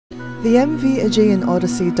The MV Aegean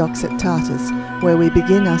Odyssey docks at Tartus, where we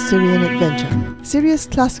begin our Syrian adventure. Syria's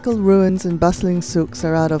classical ruins and bustling souks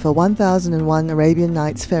are out of a 1001 Arabian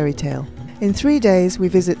Nights fairy tale. In 3 days, we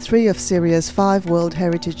visit 3 of Syria's 5 World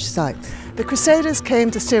Heritage Sites. The Crusaders came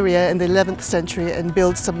to Syria in the 11th century and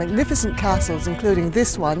built some magnificent castles, including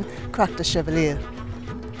this one, Croix de Chevalier.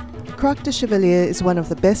 Croix de Chevalier is one of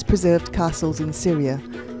the best preserved castles in Syria.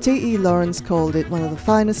 T.E. Lawrence called it one of the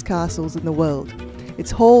finest castles in the world. Its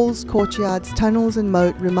halls, courtyards, tunnels and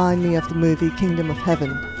moat remind me of the movie Kingdom of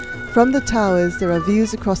Heaven. From the towers there are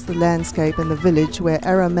views across the landscape and the village where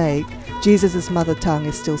Aramaic, Jesus' mother tongue,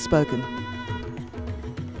 is still spoken.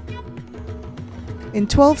 In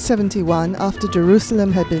 1271, after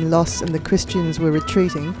Jerusalem had been lost and the Christians were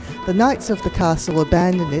retreating, the knights of the castle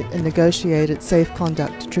abandoned it and negotiated safe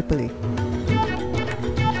conduct to Tripoli.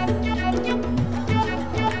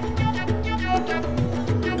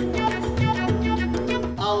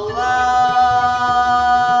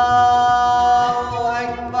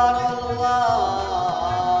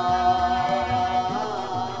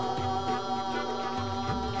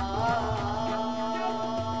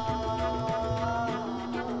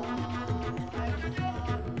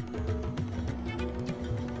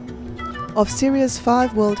 Of Syria's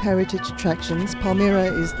 5 World Heritage attractions, Palmyra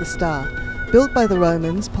is the star. Built by the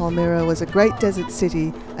Romans, Palmyra was a great desert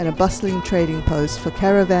city and a bustling trading post for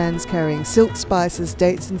caravans carrying silk, spices,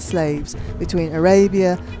 dates and slaves between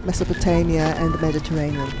Arabia, Mesopotamia and the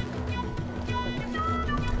Mediterranean.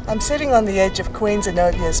 I'm sitting on the edge of Queen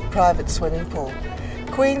Zenobia's private swimming pool.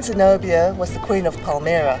 Queen Zenobia was the Queen of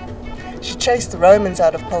Palmyra. She chased the Romans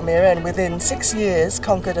out of Palmyra and within 6 years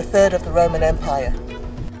conquered a third of the Roman Empire.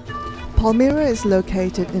 Palmyra is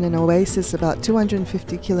located in an oasis about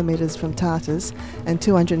 250 kilometers from Tartus and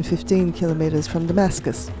 215 kilometers from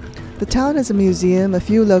Damascus. The town has a museum, a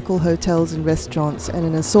few local hotels and restaurants, and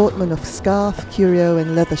an assortment of scarf, curio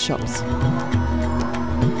and leather shops.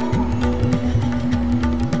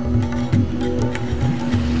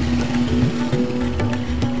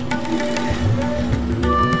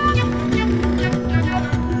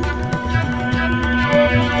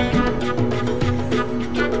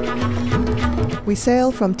 We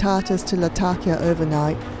sail from Tartus to Latakia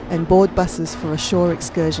overnight and board buses for a shore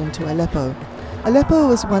excursion to Aleppo. Aleppo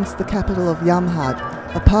was once the capital of Yamhad,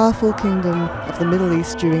 a powerful kingdom of the Middle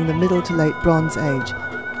East during the Middle to Late Bronze Age.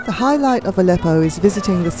 The highlight of Aleppo is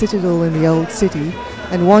visiting the citadel in the old city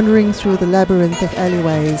and wandering through the labyrinth of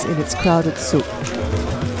alleyways in its crowded souk.